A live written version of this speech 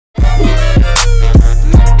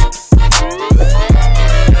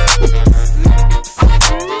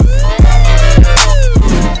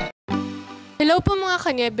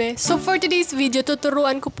kanyebe, so for today's video,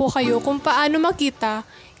 tuturuan ko po kayo kung paano makita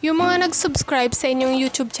yung mga nag-subscribe sa inyong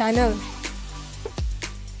YouTube channel.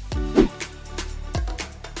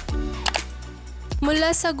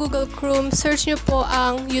 Mula sa Google Chrome, search nyo po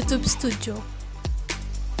ang YouTube Studio.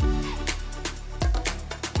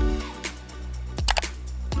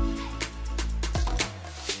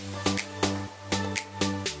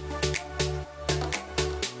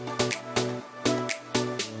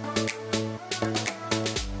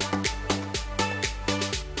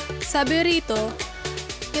 Sabi rito,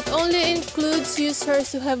 it only includes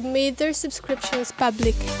users who have made their subscriptions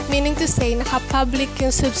public. Meaning to say, naka-public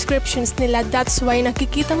yung subscriptions nila. That's why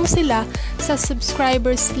nakikita mo sila sa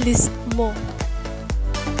subscribers list mo.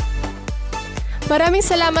 Maraming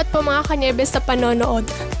salamat po mga kanyebe sa panonood.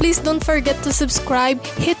 Please don't forget to subscribe,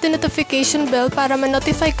 hit the notification bell para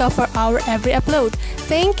ma-notify ka for our every upload.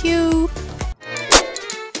 Thank you!